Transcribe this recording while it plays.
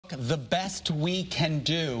The Best We Can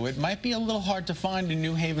Do. It might be a little hard to find in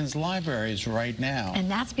New Haven's libraries right now. And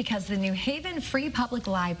that's because the New Haven Free Public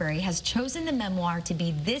Library has chosen the memoir to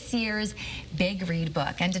be this year's Big Read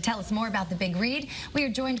book. And to tell us more about the Big Read, we are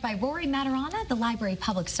joined by Rory Matorana, the Library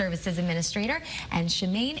Public Services Administrator, and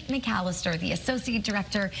Shamain McCallister, the Associate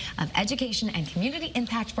Director of Education and Community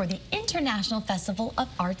Impact for the International Festival of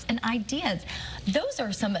Arts and Ideas. Those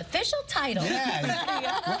are some official titles.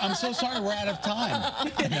 Yeah, I'm so sorry we're out of time.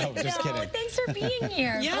 No, just kidding. Thanks for being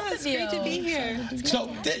here. Yeah, it's great to be here. So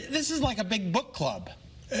this is like a big book club.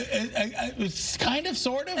 It's kind of,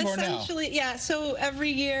 sort of, or no? Essentially, yeah. So every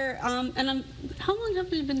year, and how long have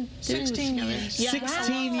we been doing 16 this years. Yeah.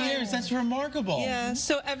 16 years. That's remarkable. Yeah.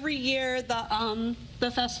 So every year, the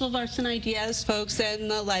Festival of Arts and Ideas folks in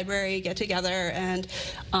the library get together and.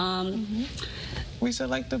 We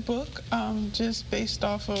select a book just based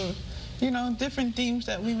off of, you know, different themes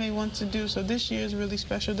that we may want to do. So this year is really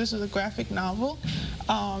special. This is a graphic novel.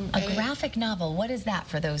 A graphic novel. What is that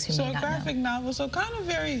for those who may not know? So a graphic novel, so kind of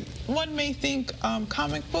very, one may think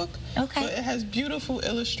comic book, but it has beautiful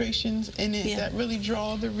illustrations in it that really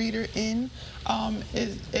draw the reader in.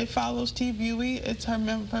 It follows T. Buie. It's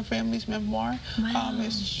her family's memoir. Wow.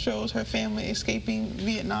 It shows her family escaping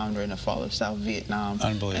Vietnam during the fall of South Vietnam.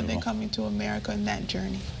 Unbelievable. And then coming to America in that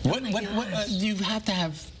journey. You have to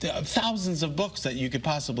have thousands of books that you could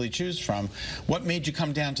possibly choose from. What made you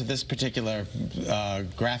come down to this particular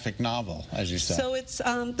graphic novel, as you said? So it's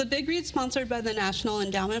the Big Read sponsored by the National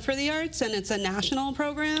Endowment for the Arts, and it's a national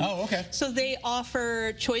program. Oh, okay. So they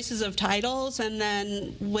offer choices of titles, and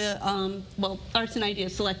then well, Arts and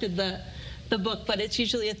Ideas selected the book, but it's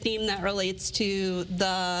usually a theme that relates to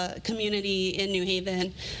the community in New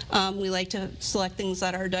Haven. We like to select things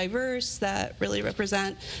that are diverse, that really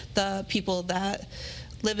represent the people that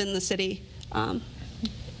live in the city.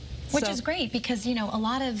 Which is great because, you know, a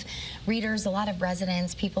lot of readers, a lot of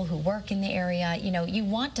residents, people who work in the area, you know, you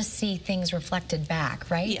want to see things reflected back,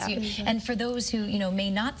 right? Yeah. And for those who, you know, may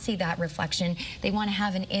not see that reflection, they want to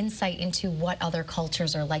have an insight into what other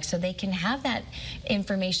cultures are like so they can have that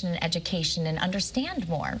information and education and understand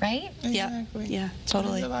more, right? Exactly. Yeah,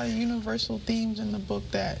 totally. There's a lot of universal themes in the book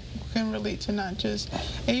that can relate to not just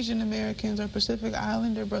Asian Americans or Pacific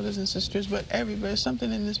Islander brothers and sisters, but everybody. There's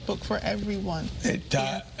something in this book for everyone.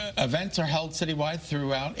 Events are held citywide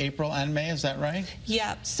throughout April and May, is that right?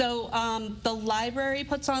 Yeah, so the library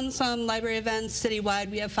puts on some library events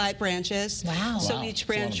citywide. We have 5 branches. Wow. So each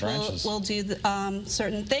branch will do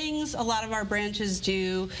certain things. A lot of our branches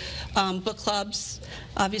do book clubs,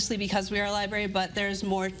 obviously because we are a library, but there's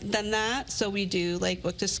more than that. So we do like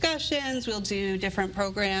book discussions, we'll do different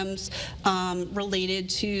programs related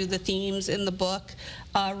to the themes in the book.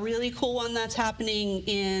 A really cool one that's happening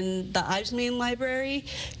in the Shamain Library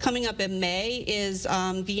coming up in May is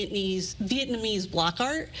Vietnamese block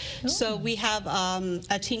art. Ooh. So we have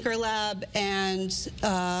a Tinker Lab and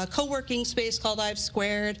a co-working space called I've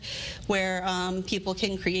Squared where people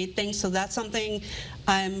can create things. So that's something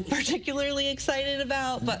I'm particularly excited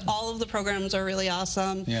about, but all of the programs are really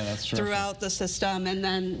awesome throughout the system. And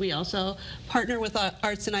then we also partner with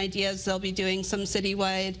Arts and Ideas. They'll be doing some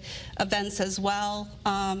citywide events as well.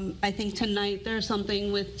 I think tonight there's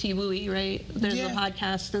something with T. Buie, right? There's a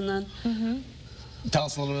podcast and then... Tell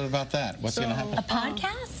us a little bit about that. What's going to happen? A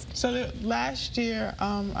podcast? So last year,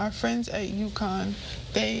 our friends at UConn,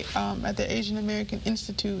 they at the Asian American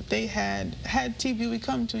Institute, they had T. Buie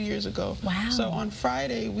come 2 years ago. Wow. So on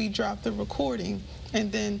Friday, we dropped the recording,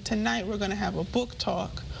 and then tonight we're going to have a book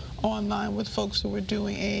talk online with folks who are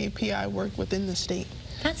doing AAPI work within the state.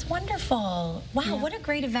 That's wonderful. Wow, what a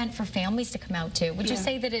great event for families to come out to. Would you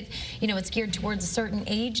say that it's geared towards a certain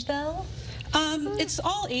age, though? It's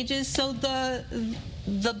all ages. So the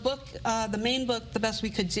book, the main book, The Best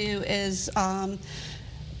We Could Do is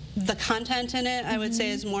the content in it, I would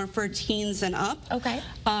say, is more for teens and up. Okay.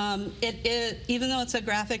 Even though it's a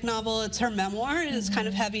graphic novel, it's her memoir, and it's kind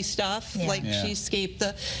of heavy stuff. Like she escaped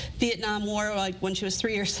the Vietnam War like when she was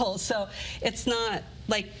 3 years old. So it's not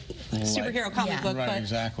like superhero comic book. But,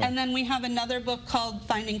 exactly. And then we have another book called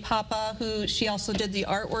Finding Papa, who she also did the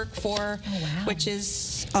artwork for, which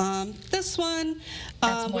is this one.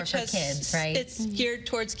 That's more for kids, right? It's geared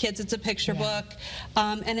towards kids. It's a picture book,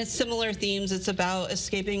 and it's similar themes. It's about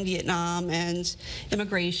escaping Vietnam and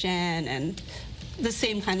immigration and the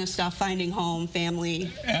same kind of stuff, finding home,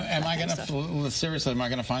 family. Am I going to, seriously, am I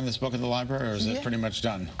going to find this book at the library, or is it pretty much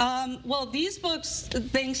done? Well, these books,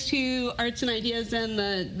 thanks to Arts and Ideas and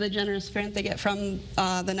the generous grant they get from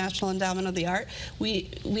the National Endowment of the Art, we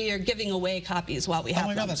are giving away copies while we have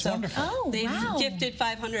them. Oh my God, that's wonderful. Oh, They've gifted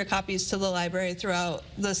 500 copies to the library throughout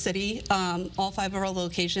the city. All 5 of our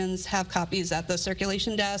locations have copies at the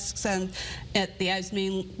circulation desks, and at the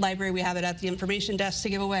Main Library we have it at the information desk to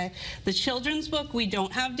give away. The children's book we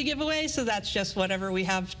don't have to give away, so that's just whatever we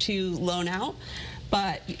have to loan out.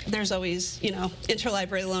 But there's always, you know,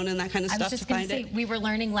 interlibrary loan and that kind of stuff to find it. I was just going to say, we were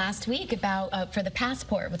learning last week about for the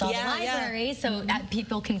passport with all the libraries, so that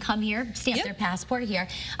people can come here, stamp their passport here,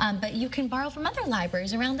 but you can borrow from other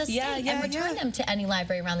libraries around the state and return them to any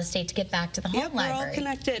library around the state to get back to the home library. We're all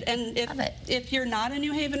connected. And if you're not a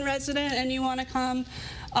New Haven resident and you want to come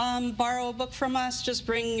borrow a book from us, just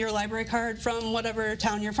bring your library card from whatever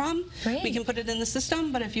town you're from. Great. We can put it in the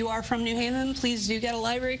system, but if you are from New Haven, please do get a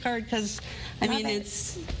library card, because, I mean,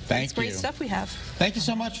 it's great stuff we have. Thank you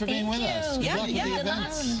so much for being with us. Good luck with the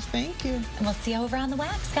event. Thank you. And we'll see you over on the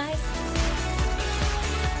wax, guys.